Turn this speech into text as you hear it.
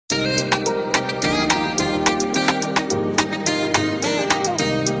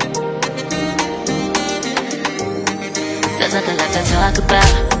lot to talk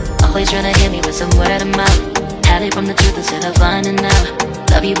about. Always trying to hit me with some word of mouth. Hide from the truth instead of finding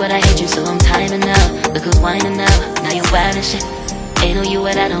out. Love you but I hate you so I'm timing out. Look who's whining now, now you wild and shit. Ain't no you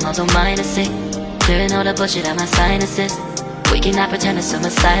without no also minus it. Clearing all the bullshit out my sinuses. We cannot pretend it's some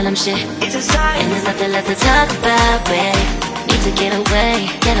asylum shit. It's a sign. And there's nothing left to talk about, babe. Need to get away,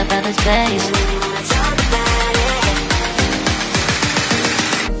 get up out of space.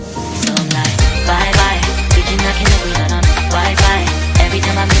 So I'm like, bye bye. We cannot connect, we not on Wi-Fi. Every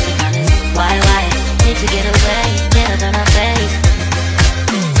time I miss the call is why? Need to get away, get up out of face.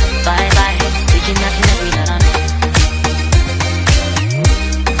 Bye bye. We cannot connect, we not on.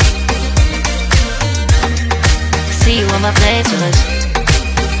 See you on my playlist.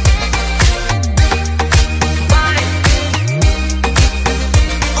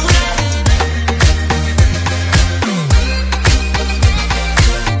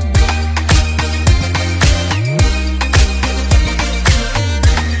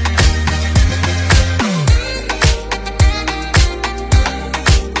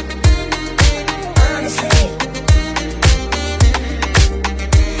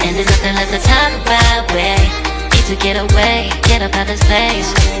 And there's nothing left to talk about, babe. Need to get away, get up out of space.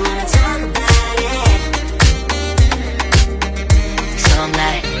 So I'm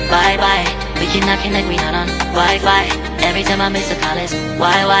like, bye bye. We cannot connect, we not on Wi-Fi. Every time I miss a call it's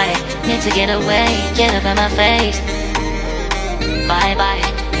why? Need to get away, get up out my face. Bye bye.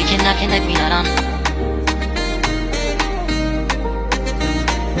 We cannot connect, we not on.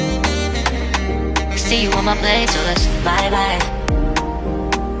 See you on my playlist. Bye bye.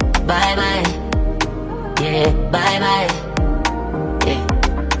 Bye bye. Yeah, bye bye. Yeah.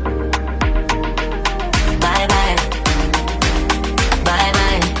 Bye bye. Bye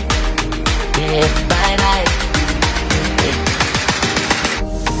bye. Yeah, bye bye. Yeah.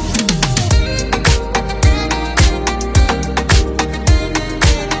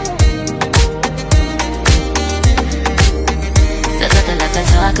 There's nothing left to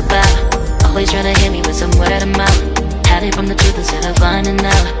talk about. Always trying to hit me with some word of mouth. Hide from the truth instead of finding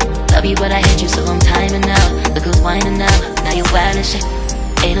out. Love you but I hate you so I'm timing out. Look who's whining now, now you wild and shit.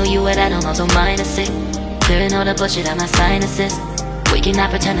 Ain't no you without no also minus it. Clearing all the bullshit out my sinuses. We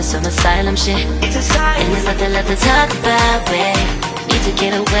cannot pretend it's some asylum shit. It's a sign. And there's nothing left to talk about, babe. Need to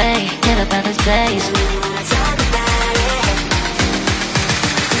get away, get up out of space.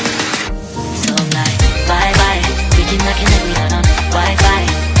 So I'm like, bye bye. We cannot connect, we not on Wi-Fi.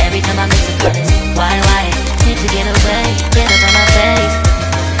 Every time I miss a call it's why? Need to get away.